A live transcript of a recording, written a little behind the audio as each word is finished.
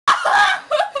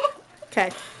Okay.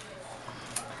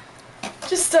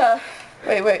 Just,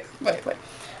 wait.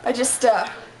 I just,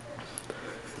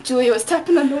 Julia was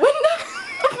tapping on the window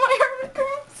of my hermit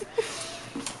crabs.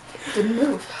 Didn't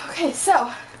move. Okay,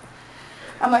 so,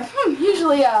 I'm like,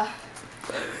 usually,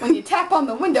 when you tap on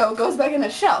the window, it goes back in the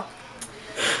shell.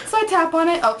 So I tap on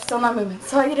it. Oh, still not moving.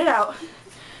 So I get it out.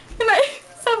 And I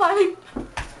start laughing.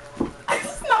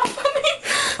 It's not funny.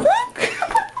 And I pick it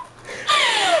up.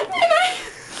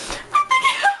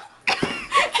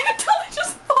 And it totally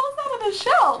just falls out of the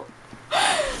shell.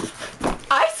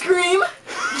 I scream,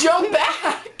 jump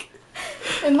back,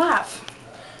 and laugh.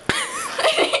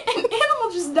 An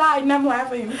animal just died and I'm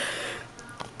laughing.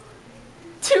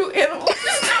 2 animals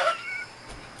just died.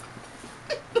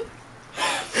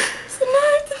 So now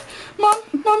I have to,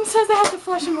 Mom says I have to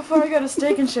flush him before I go to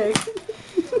Steak and Shake.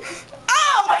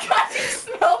 Oh my god, do you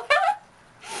smell that?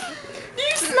 Do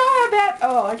you smell how bad?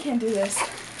 Oh, I can't do this.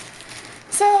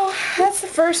 So, that's the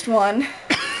first one.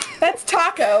 That's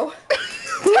Taco.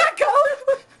 Taco!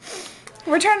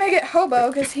 We're trying to get Hobo,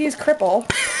 because he's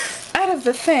crippled, out of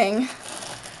the thing.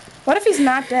 What if he's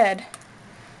not dead?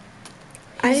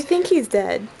 I think he's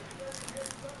dead.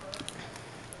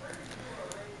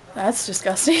 That's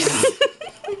disgusting.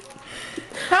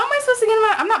 How am I supposed to get him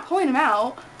out? I'm not pulling him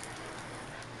out.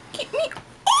 Keep me.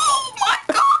 Oh my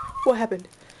god! What happened?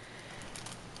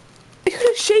 You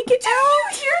gonna shake it too?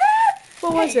 Did you hear that?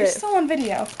 What was You're it? still on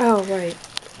video. Oh, right.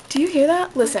 Do you hear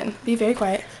that? Listen, be very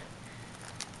quiet.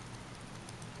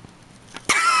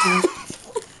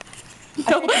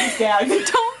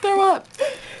 Don't throw up.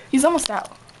 He's almost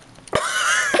out.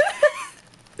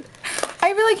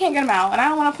 I really can't get him out, and I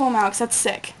don't want to pull him out because that's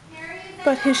sick.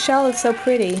 But his shell is so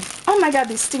pretty. Oh my god,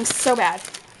 these stink so bad.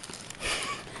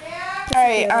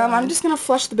 Alright, I'm just gonna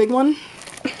flush the big one.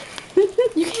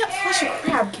 You can't flush a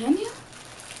crab, can you?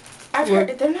 I've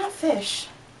heard they're not fish.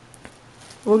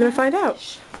 We're gonna find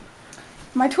out.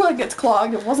 My toilet gets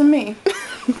clogged, it wasn't me.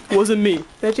 Wasn't me.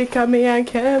 Did you cut me on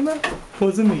camera?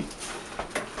 Wasn't me.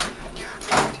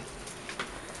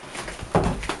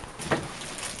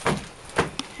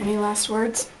 Any last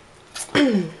words?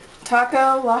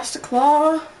 Taco lost a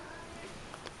claw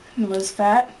and was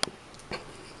fat.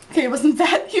 Okay, he wasn't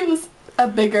fat, he was a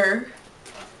bigger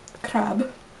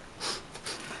crab.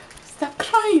 Stop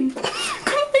crying.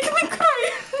 Quit making me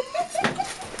cry.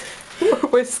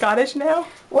 We're Scottish now?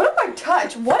 What if I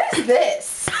touch? What is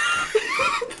this?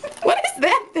 What is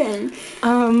that thing?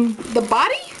 The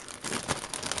body?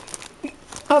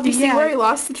 Oh, do you see where he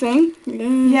lost the thing?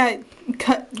 Yeah,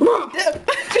 cut.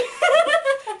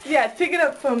 Yeah, pick it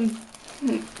up from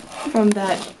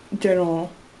that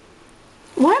general.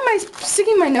 Why am I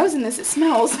sticking my nose in this? It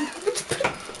smells.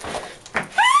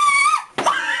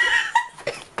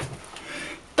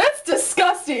 That's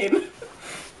disgusting.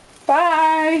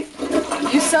 Bye.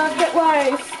 You suck at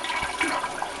life.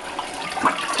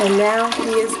 And now he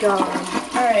is gone.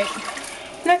 Alright.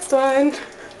 Next one.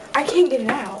 I can't get it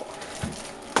out.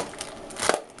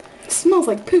 It smells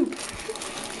like poop.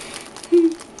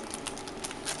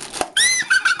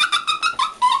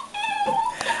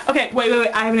 Okay, wait.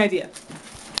 I have an idea.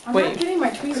 I'm not getting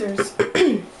my tweezers.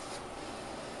 Okay.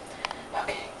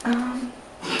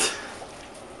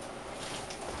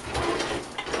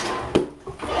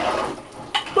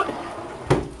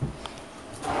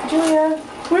 Julia,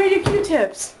 Where are your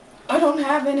Q-tips? I don't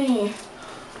have any.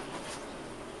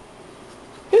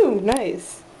 Ooh,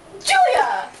 nice.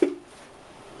 Julia!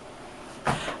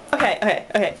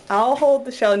 Okay. I'll hold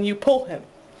the shell and you pull him.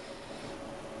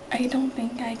 I don't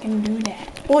think I can do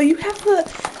that. Well, you have the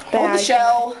bag. Hold the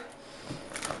shell.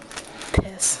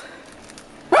 Piss.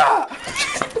 Ah!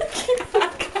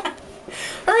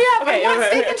 Hurry up! Okay, I want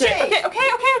steak and shake.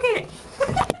 Okay.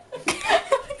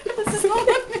 This is all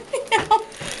video.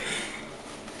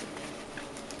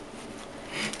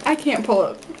 I can't pull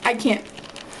it. I can't.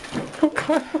 Oh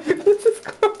god, this is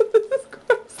gross.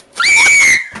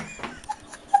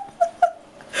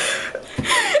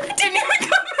 It didn't even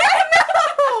come back.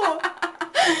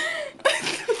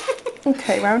 No.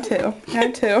 Okay, round two.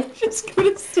 Just go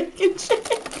to steak and shake.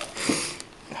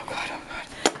 Oh god.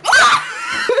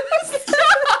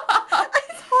 Stop.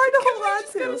 It's hard to Can we hold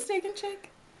just go on to to. steak and shake?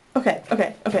 Okay. Oh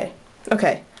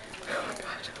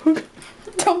god.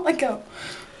 Don't let go.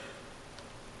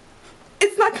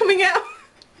 It's not coming out.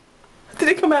 Did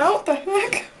it come out? What the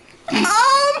heck?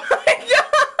 Oh my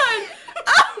god!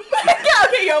 Oh my god!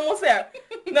 Okay, you're almost there.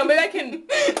 No, maybe I can.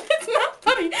 It's not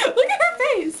funny. Look at her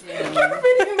face. Her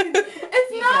video.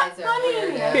 It's not funny.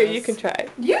 Here, you can try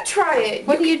it. You try it.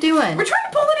 What are you doing? We're trying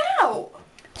to pull it out.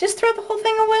 Just throw the whole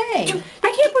thing away.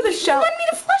 I can't put the You shell. want me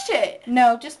to flush it?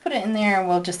 No, just put it in there and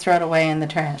we'll just throw it away in the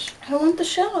trash. I want the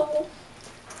shell.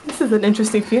 This is an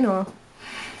interesting funeral.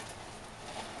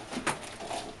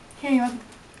 Here you go.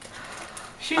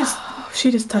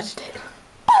 She just touched it.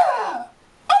 Oh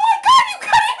my god, you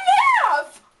cut it in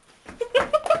half!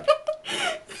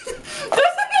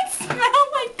 Doesn't it smell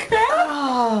like crap?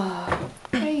 Oh.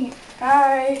 Wait.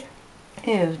 Hi.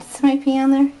 Ew, did somebody pee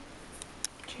on there?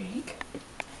 Jake.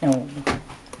 No.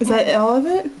 Is that all of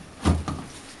it?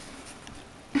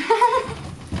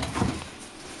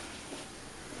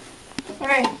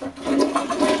 Okay.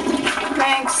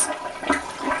 Thanks.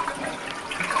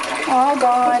 All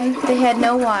gone. They had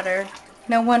no water.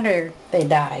 No wonder they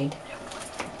died.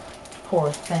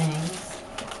 Poor things.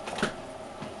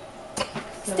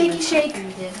 Steaky shake.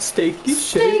 Steaky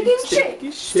Steak and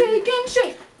shake. Steak and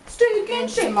shake. Steak and And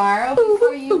shake. tomorrow,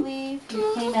 before you leave,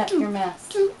 you clean up your mess.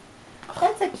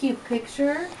 That's a cute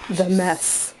picture. The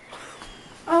mess.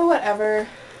 Oh, whatever.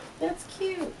 That's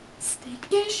cute.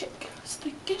 Steak and shake.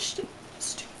 Steak and shake.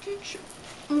 Steak and shake.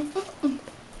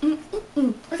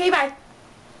 Okay, bye.